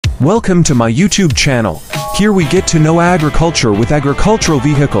Welcome to my YouTube channel. Here we get to know agriculture with agricultural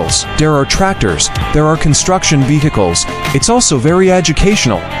vehicles. There are tractors, there are construction vehicles. It's also very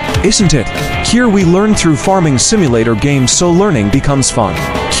educational, isn't it? Here we learn through farming simulator games, so learning becomes fun.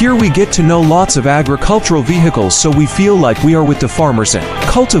 Here we get to know lots of agricultural vehicles, so we feel like we are with the farmers and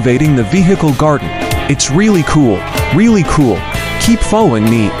cultivating the vehicle garden. It's really cool, really cool. Keep following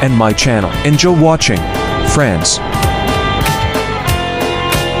me and my channel. Enjoy watching, friends.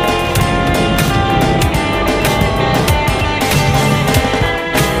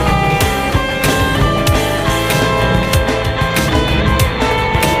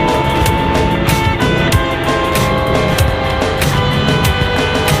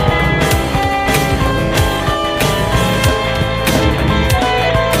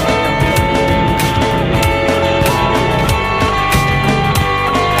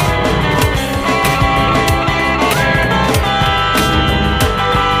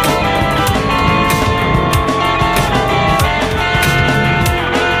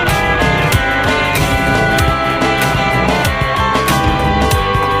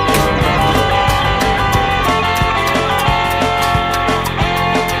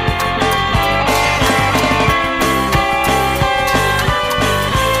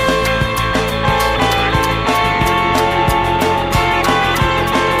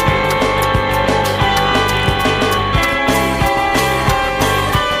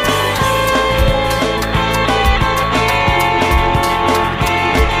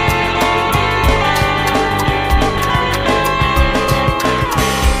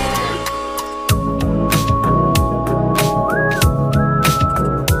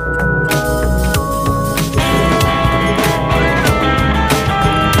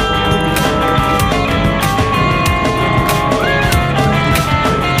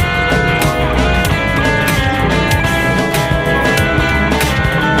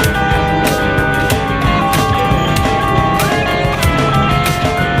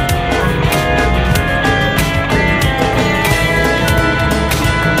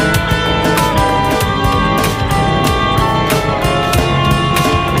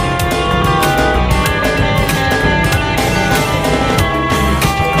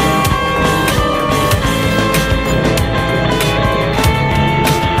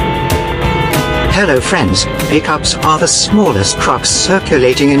 Hello friends, pickups are the smallest trucks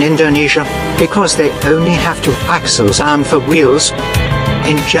circulating in Indonesia because they only have 2 axles and 4 wheels.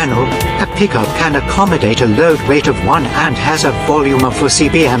 In general, a pickup can accommodate a load weight of 1 and has a volume of 4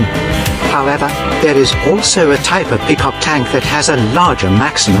 cbm. However, there is also a type of pickup tank that has a larger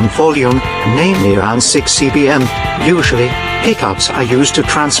maximum volume, namely around 6 cbm. Usually, pickups are used to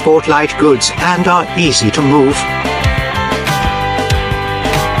transport light goods and are easy to move.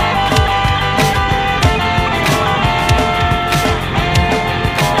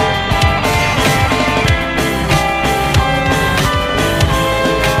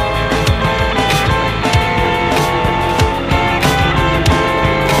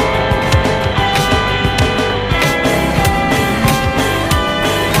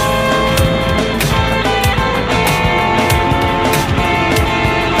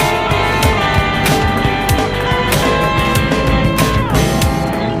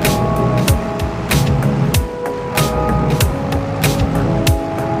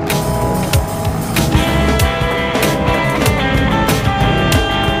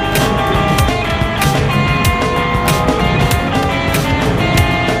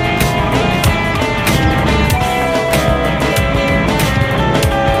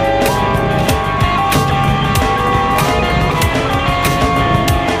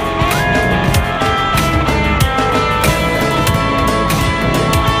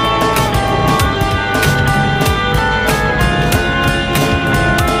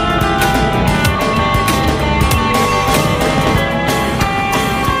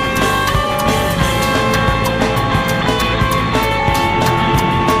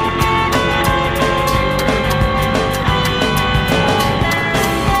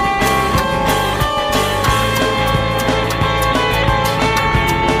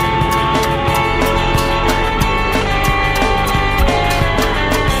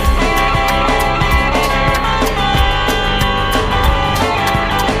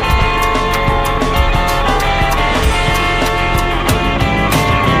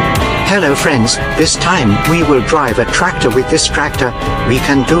 Hello friends, this time we will drive a tractor. With this tractor, we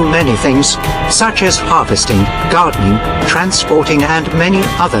can do many things, such as harvesting, gardening, transporting and many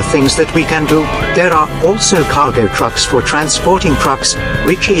other things that we can do. There are also cargo trucks for transporting trucks,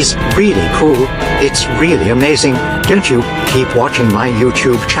 which is really cool. It's really amazing. Don't you? Keep watching my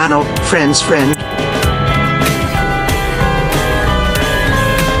YouTube channel, friends.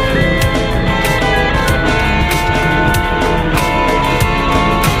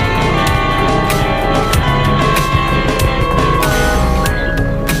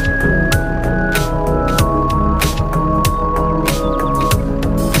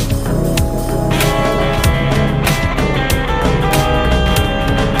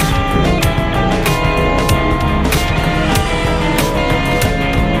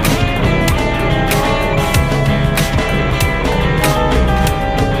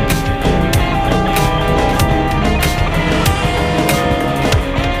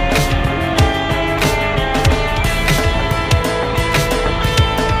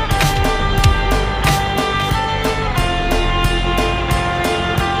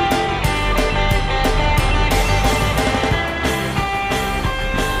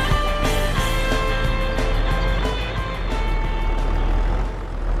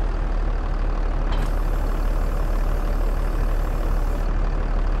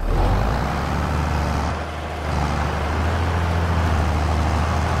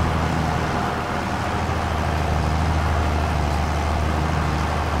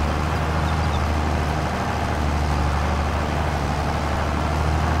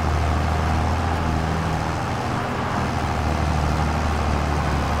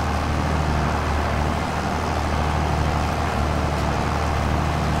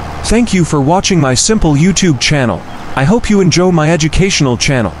 Thank you for watching my simple YouTube channel. I hope you enjoy my educational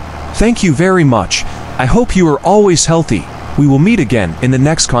channel. Thank you very much. I hope you are always healthy. We will meet again in the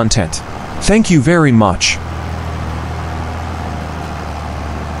next content. Thank you very much.